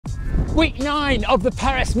Week 9 of the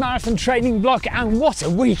Paris Marathon training block, and what a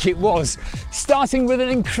week it was. Starting with an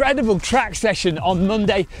incredible track session on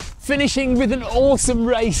Monday, finishing with an awesome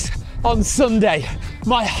race on Sunday.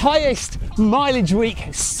 My highest mileage week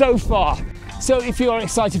so far. So if you are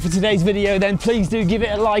excited for today's video, then please do give it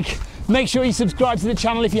a like. Make sure you subscribe to the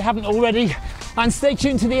channel if you haven't already, and stay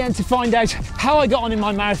tuned to the end to find out how I got on in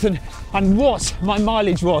my marathon and what my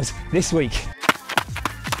mileage was this week.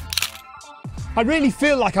 I really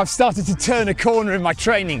feel like I've started to turn a corner in my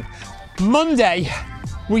training. Monday,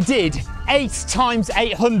 we did 8 times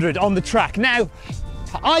 800 on the track. Now,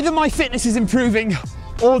 either my fitness is improving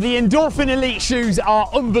or the Endorphin Elite shoes are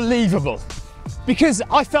unbelievable, because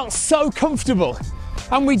I felt so comfortable.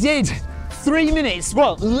 And we did 3 minutes,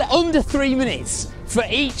 well, under 3 minutes for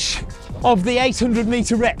each of the 800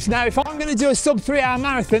 meter reps. Now, if I'm gonna do a sub 3 hour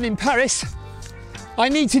marathon in Paris, I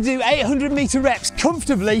need to do 800 meter reps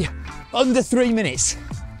comfortably under 3 minutes.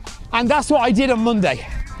 And that's what I did on Monday.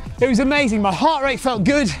 It was amazing. My heart rate felt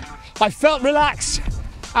good. I felt relaxed,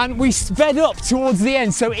 and we sped up towards the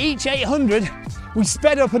end. So each 800, we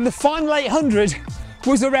sped up, and the final 800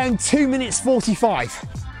 was around 2 minutes 45.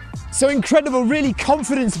 So incredible, really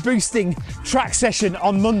confidence boosting track session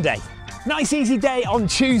on Monday. Nice easy day on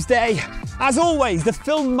Tuesday. As always, the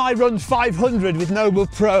Film My Run 500 with Noble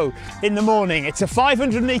Pro in the morning. It's a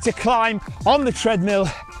 500 meter climb on the treadmill.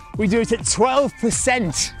 We do it at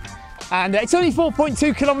 12%, and it's only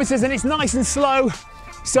 4.2 kilometers, and it's nice and slow.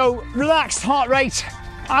 So relaxed heart rate.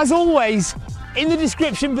 As always, in the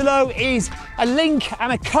description below is a link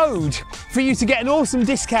and a code for you to get an awesome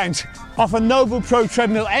discount off a Noble Pro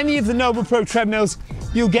treadmill. Any of the Noble Pro treadmills,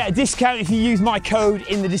 you'll get a discount if you use my code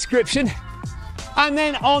in the description. And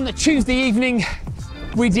then on Tuesday evening,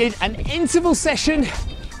 we did an interval session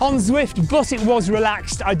on Zwift, but it was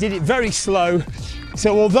relaxed. I did it very slow.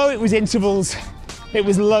 So although it was intervals, it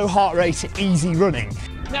was low heart rate, easy running.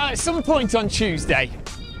 Now, at some point on Tuesday,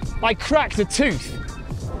 I cracked a tooth,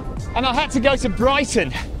 and I had to go to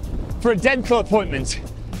Brighton for a dental appointment.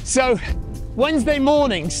 So Wednesday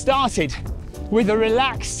morning started with a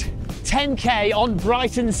relaxed 10K on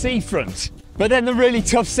Brighton seafront. But then the really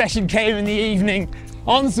tough session came in the evening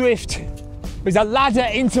on Zwift. It was a ladder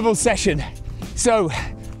interval session. So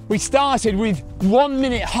we started with 1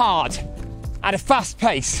 minute hard at a fast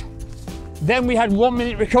pace. Then we had 1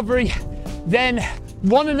 minute recovery, then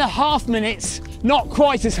 1.5 minutes, not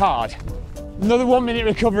quite as hard. Another 1 minute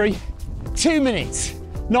recovery, 2 minutes,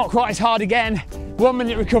 not quite as hard again, 1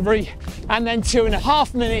 minute recovery, and then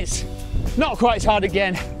 2.5 minutes, not quite as hard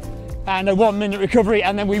again, and a 1 minute recovery,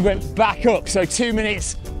 and then we went back up. So 2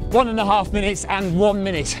 minutes, 1.5 minutes, and 1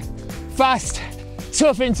 minute. Fast,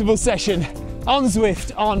 tough interval session on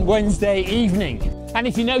Zwift on Wednesday evening. And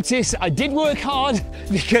if you notice, I did work hard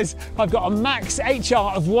because I've got a max HR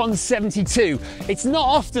of 172. It's not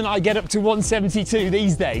often I get up to 172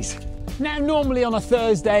 these days. Now, normally on a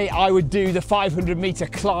Thursday, I would do the 500 meter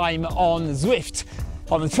climb on Zwift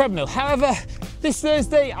on the treadmill. However, this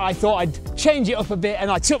Thursday, I thought I'd change it up a bit, and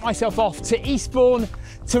I took myself off to Eastbourne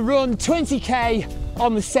to run 20K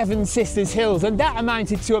on the Seven Sisters Hills, and that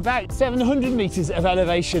amounted to about 700 meters of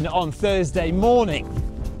elevation on Thursday morning.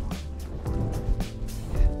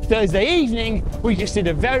 Thursday evening, we just did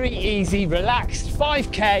a very easy, relaxed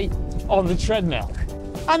 5K on the treadmill.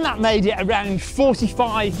 And that made it around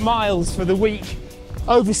 45 miles for the week,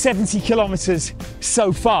 over 70 kilometers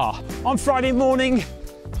so far. On Friday morning,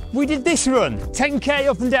 we did this run, 10K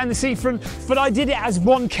up and down the seafront, but I did it as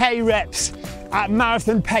 1K reps at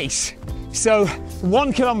marathon pace. So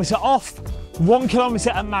 1 kilometer off, 1 kilometer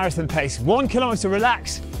at marathon pace, 1 kilometer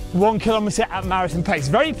relaxed, 1 kilometer at marathon pace.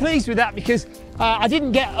 Very pleased with that, because I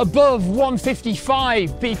didn't get above 155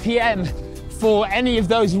 BPM for any of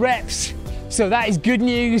those reps. So that is good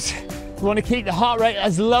news. We want to keep the heart rate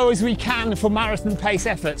as low as we can for marathon pace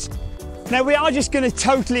efforts. Now, we are just going to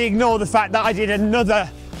totally ignore the fact that I did another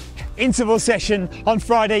interval session on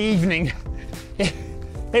Friday evening.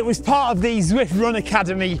 It was part of the Zwift Run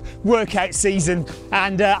Academy workout season,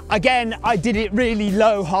 and again, I did it really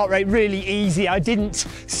low heart rate, really easy. I didn't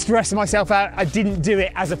stress myself out. I didn't do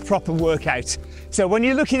it as a proper workout. So when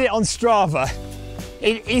you look at it on Strava,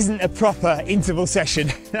 it isn't a proper interval session.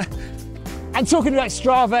 And talking about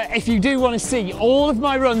Strava, if you do want to see all of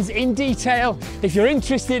my runs in detail, if you're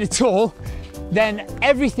interested at all, then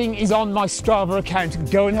everything is on my Strava account.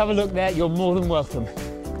 Go and have a look there. You're more than welcome.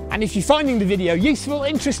 And if you're finding the video useful,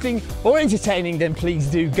 interesting, or entertaining, then please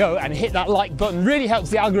do go and hit that like button. Really helps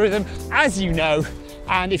the algorithm, as you know.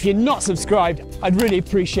 And if you're not subscribed, I'd really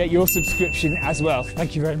appreciate your subscription as well.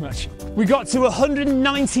 Thank you very much. We got to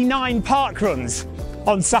 199 park runs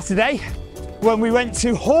on Saturday. when we went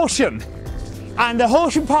to Horsham. And the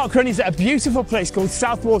Horsham Park Run is at a beautiful place called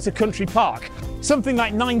Southwater Country Park. Something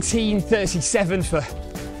like 1937 for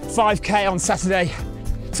 5k on Saturday.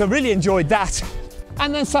 So really enjoyed that.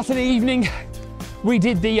 And then Saturday evening, we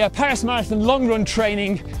did the Paris Marathon long run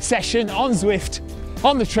training session on Zwift,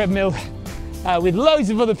 on the treadmill, with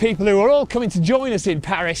loads of other people who are all coming to join us in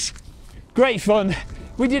Paris. Great fun.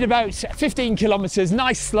 We did about 15 kilometers,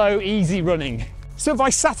 nice, slow, easy running. So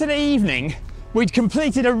by Saturday evening, we'd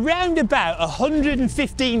completed around about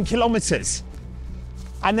 115 kilometers.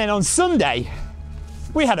 And then on Sunday,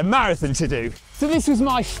 we had a marathon to do. So this was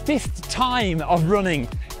my 5th time of running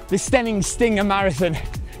the Steyning Stinger Marathon.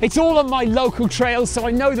 It's all on my local trails, so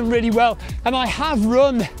I know them really well. And I have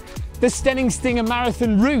run the Steyning Stinger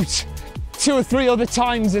Marathon route 2 or 3 other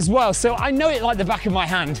times as well. So I know it like the back of my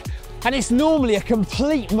hand. And it's normally a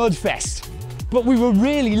complete mudfest. But we were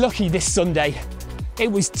really lucky this Sunday.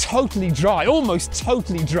 It was totally dry, almost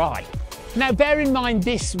totally dry. Now, bear in mind,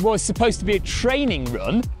 this was supposed to be a training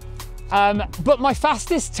run, but my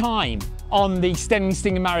fastest time on the Steyning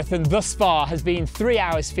Stinger Marathon thus far has been 3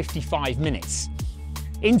 hours 55 minutes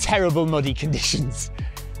in terrible muddy conditions.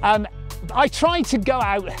 I tried to go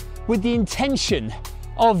out with the intention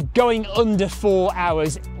of going under 4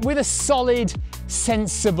 hours with a solid,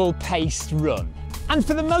 sensible paced run. And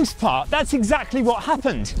for the most part, that's exactly what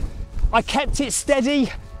happened. I kept it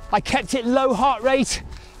steady, I kept it low heart rate,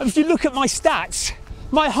 and if you look at my stats,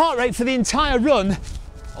 my heart rate for the entire run,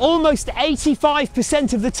 almost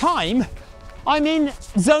 85% of the time, I'm in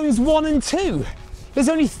zones 1 and 2. There's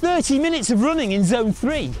only 30 minutes of running in zone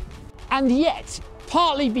 3. And yet,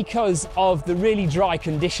 partly because of the really dry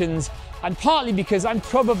conditions, and partly because I'm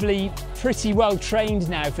probably pretty well trained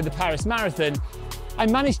now for the Paris Marathon, I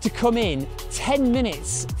managed to come in 10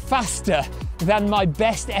 minutes faster than my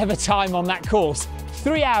best ever time on that course.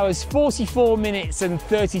 3 hours, 44 minutes and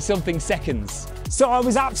 30 something seconds. So I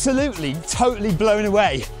was absolutely, totally blown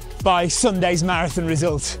away by Sunday's marathon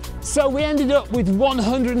result. So we ended up with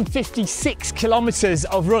 156 kilometers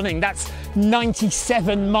of running. That's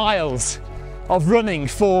 97 miles of running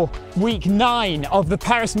for week 9 of the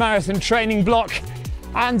Paris Marathon training block.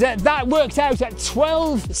 And that worked out at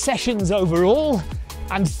 12 sessions overall,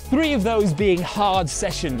 and 3 of those being hard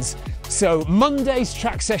sessions. So Monday's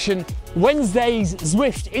track session, Wednesday's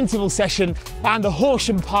Zwift interval session, and the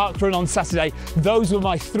Horsham Park Run on Saturday. Those were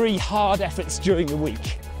my 3 hard efforts during the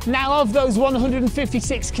week. Now, of those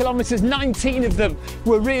 156 kilometers, 19 of them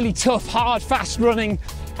were really tough, hard, fast running,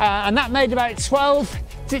 and that made about 12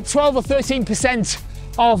 or 13%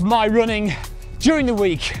 of my running during the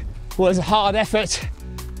week was hard effort.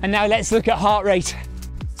 And now let's look at heart rate.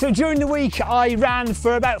 So during the week, I ran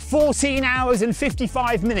for about 14 hours and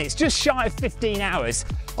 55 minutes, just shy of 15 hours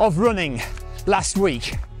of running last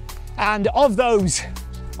week. And of those,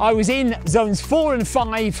 I was in zones 4 and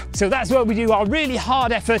 5. So that's where we do our really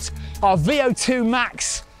hard effort, our VO2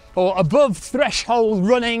 max or above threshold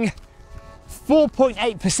running,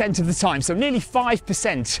 4.8% of the time. So nearly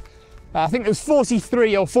 5%. I think it was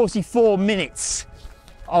 43 or 44 minutes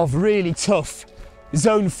of really tough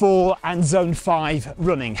zone 4 and zone 5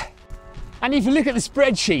 running. And if you look at the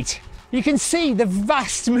spreadsheet, you can see the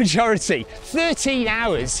vast majority, 13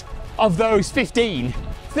 hours of those 15,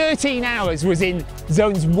 13 hours was in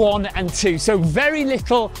zones 1 and 2. So very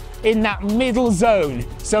little in that middle zone.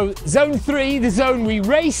 So zone 3, the zone we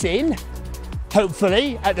race in,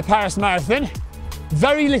 hopefully at the Paris Marathon,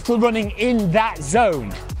 very little running in that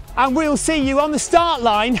zone. And we'll see you on the start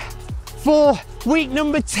line for week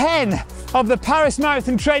number 10 of the Paris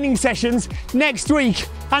Marathon training sessions next week.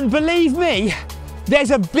 And believe me,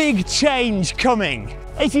 there's a big change coming.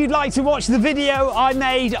 If you'd like to watch the video I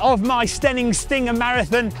made of my Steyning Stinger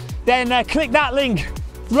Marathon, then click that link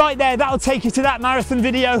right there. That'll take you to that marathon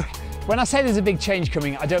video. When I say there's a big change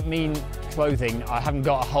coming, I don't mean clothing. I haven't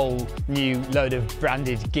got a whole new load of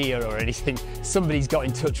branded gear or anything. Somebody's got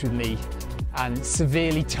in touch with me and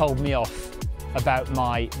severely told me off about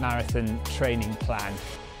my marathon training plan.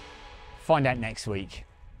 Find out next week.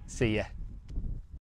 See ya.